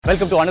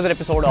Welcome to another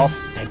episode of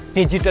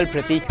Digital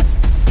Pratik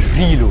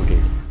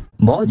Reloaded.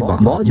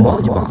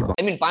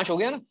 I mean, 5 हो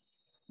गया ना?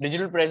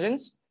 Digital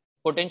presence,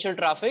 potential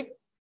traffic,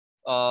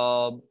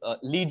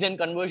 leads and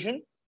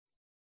conversion,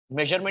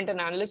 measurement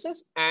and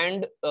analysis,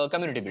 and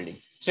community building.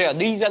 So yeah,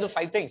 these are the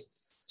 5 things.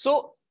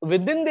 So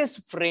within this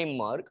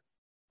framework,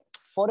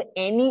 for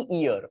any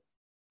year,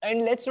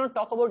 and let's not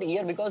talk about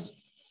year because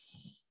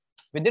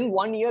within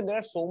 1 year there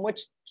are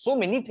so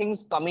many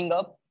things coming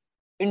up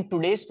in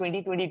today's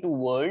 2022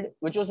 world,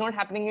 which was not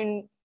happening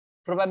in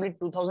probably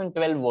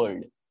 2012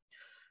 world.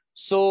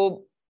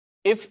 So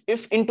if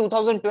in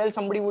 2012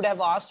 somebody would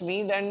have asked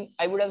me, then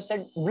I would have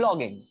said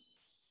blogging.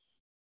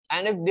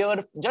 And if they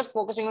were just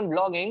focusing on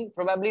blogging,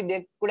 probably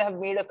they could have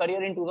made a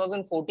career in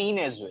 2014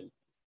 as well.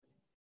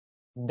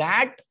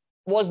 That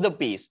was the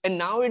pace. And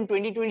now in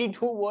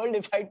 2022 world,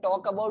 if I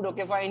talk about,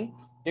 okay, fine,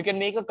 you can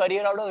make a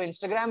career out of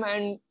Instagram,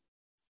 and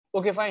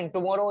okay, fine,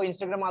 tomorrow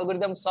Instagram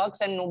algorithm sucks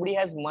and nobody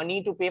has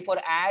money to pay for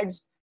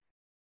ads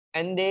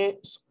and they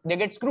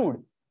get screwed.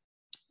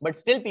 But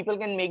still people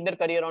can make their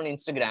career on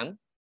Instagram,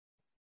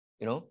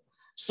 you know.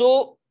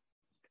 So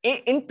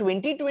in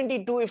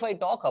 2022, if I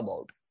talk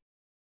about,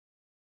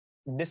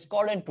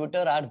 Discord and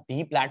Twitter are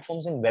the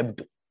platforms in Web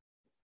 2.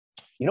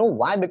 You know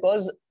why?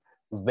 Because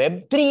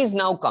Web 3 is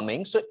now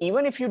coming. So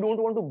even if you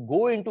don't want to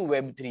go into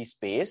Web 3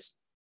 space,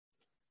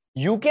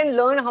 you can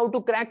learn how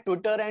to crack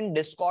Twitter and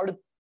Discord,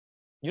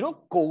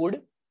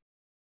 code.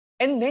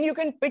 And then you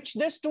can pitch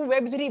this to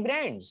Web 3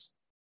 brands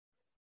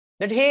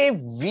that, hey,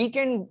 we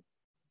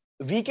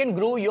can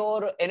grow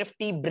your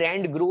NFT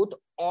brand growth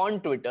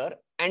on Twitter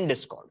and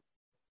Discord.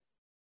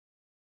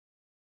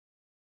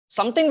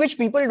 Something which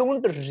people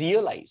don't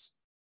realize.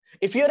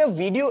 If you're a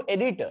video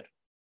editor,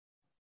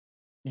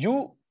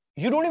 you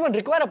don't even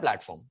require a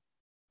platform.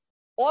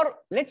 Or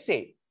let's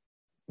say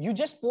you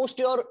just post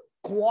your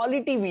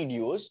quality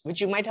videos,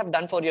 which you might have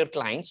done for your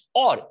clients,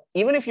 or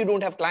even if you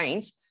don't have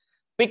clients,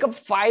 pick up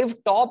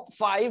top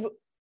 5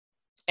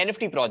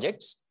 NFT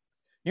projects.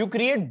 You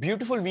create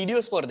beautiful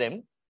videos for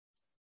them.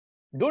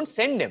 Don't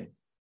send them.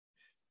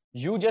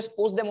 You just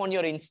post them on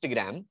your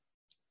Instagram.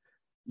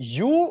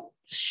 You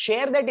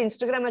share that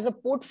Instagram as a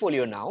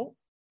portfolio now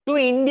to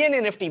Indian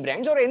NFT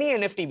brands or any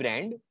NFT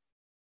brand,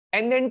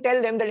 and then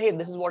tell them that, hey,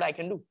 this is what I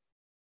can do.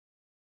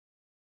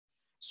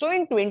 So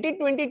in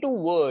 2022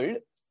 world,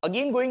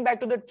 again, going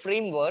back to that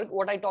framework,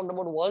 what I talked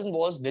about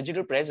was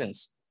digital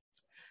presence.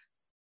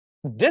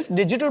 This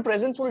digital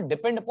presence will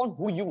depend upon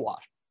who you are.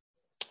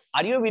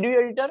 Are you a video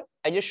editor?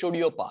 I just showed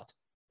you a path.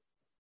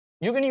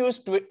 You can use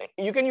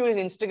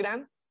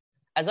Instagram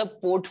as a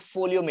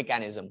portfolio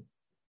mechanism.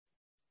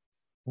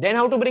 Then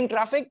how to bring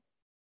traffic?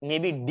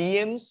 Maybe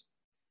DMs,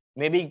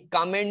 maybe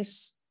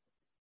comments.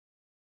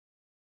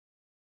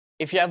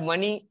 If you have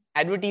money,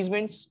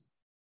 advertisements,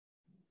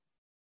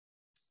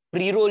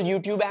 pre-roll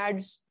YouTube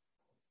ads,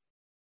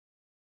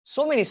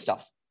 so many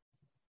stuff.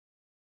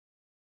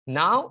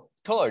 Now,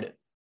 third,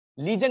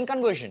 leads and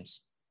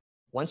conversions.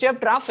 Once you have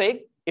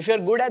traffic, if you're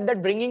good at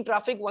that bringing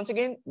traffic, once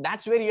again,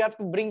 that's where you have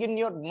to bring in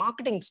your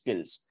marketing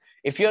skills.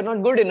 If you're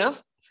not good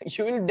enough,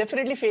 you will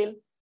definitely fail.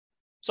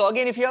 So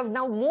again, if you have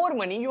now more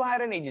money, you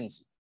hire an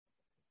agency.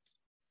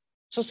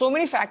 So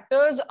many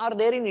factors are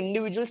there in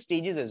individual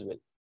stages as well.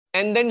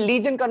 And then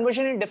leads and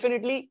conversion,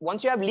 definitely,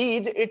 once you have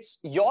leads, it's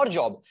your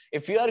job.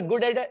 If you are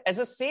good at it as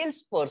a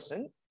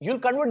salesperson, you'll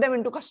convert them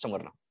into customer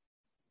now.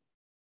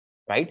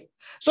 Right?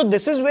 So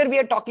this is where we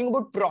are talking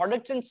about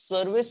products and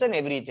service and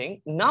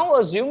everything. Now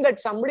assume that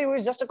somebody who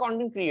is just a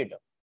content creator,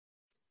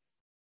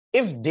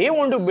 if they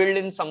want to build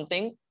in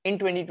something in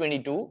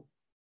 2022,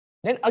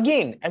 then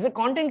again, as a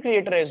content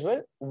creator as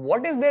well,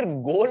 what is their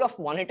goal of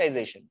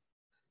monetization?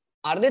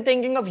 Are they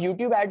thinking of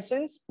YouTube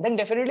AdSense? Then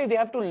definitely they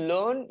have to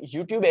learn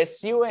YouTube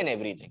SEO and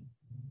everything.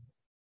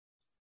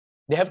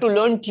 They have to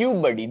learn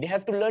TubeBuddy. They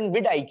have to learn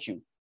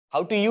vidIQ,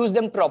 how to use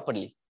them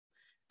properly.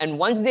 And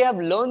once they have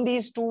learned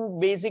these 2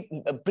 basic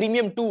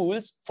premium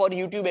tools for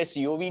YouTube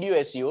SEO, video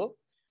SEO,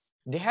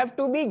 they have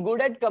to be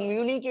good at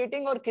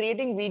communicating or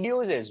creating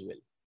videos as well.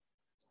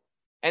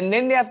 And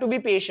then they have to be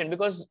patient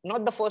because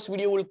not the first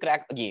video will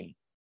crack again.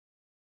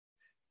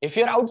 If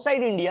you're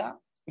outside India,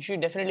 you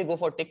should definitely go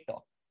for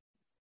TikTok,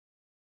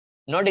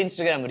 not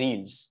Instagram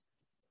Reels,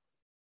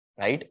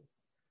 right?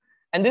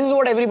 And this is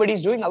what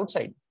everybody's doing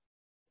outside.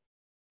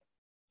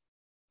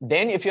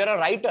 Then if you're a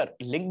writer,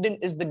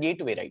 LinkedIn is the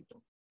gateway right now.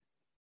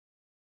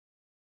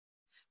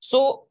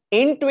 So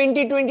in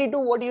 2022,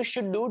 what you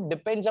should do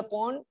depends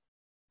upon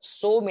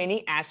so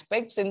many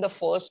aspects in the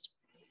first,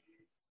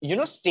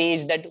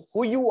 stage, that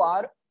who you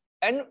are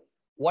and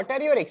what are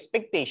your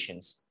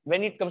expectations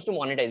when it comes to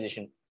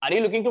monetization. Are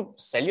you looking to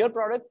sell your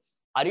product?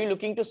 Are you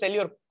looking to sell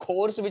your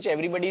course, which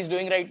everybody is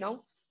doing right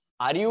now?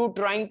 Are you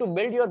trying to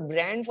build your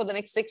brand for the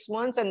next 6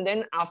 months, and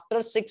then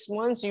after 6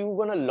 months, you're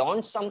going to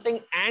launch something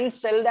and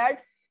sell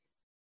that?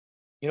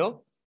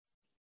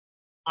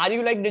 Are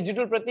you like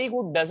Digital Pratik,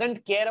 who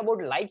doesn't care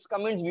about likes,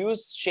 comments,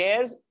 views,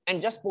 shares,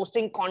 and just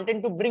posting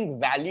content to bring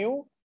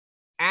value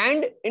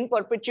and in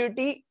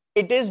perpetuity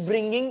it is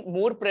bringing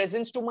more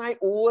presence to my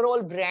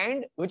overall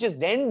brand, which is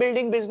then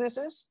building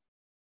businesses.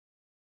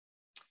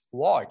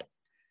 What?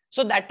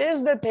 So that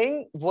is the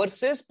thing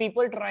versus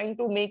people trying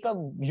to make a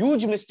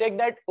huge mistake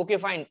that, okay,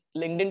 fine,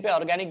 LinkedIn पे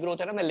organic growth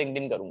है ना, मैं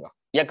LinkedIn करूंगा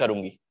या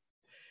करूंगी.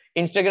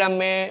 Instagram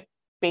में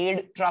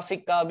paid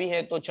traffic का भी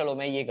है तो चलो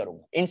मैं ये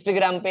करूंगा.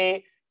 Instagram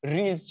पे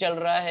reels चल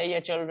रहा है या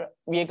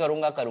ये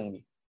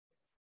करूंगी.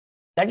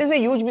 That is a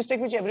huge mistake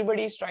which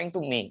everybody is trying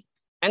to make.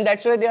 And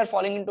that's why they are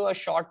falling into a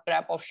short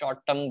trap of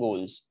short-term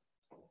goals.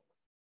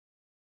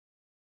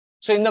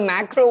 So in the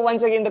macro,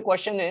 once again, the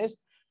question is,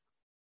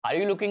 are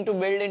you looking to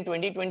build in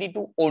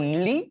 2022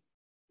 only,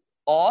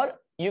 or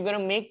you're going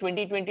to make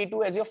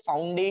 2022 as your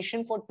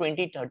foundation for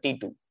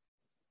 2032?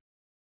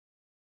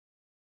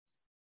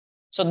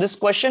 So this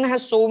question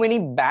has so many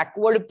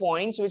backward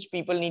points which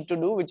people need to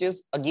do, which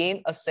is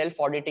again a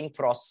self-auditing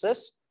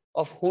process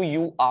of who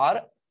you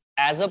are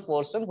as a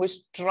person who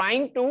is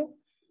trying to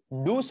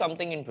do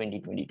something in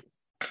 2022.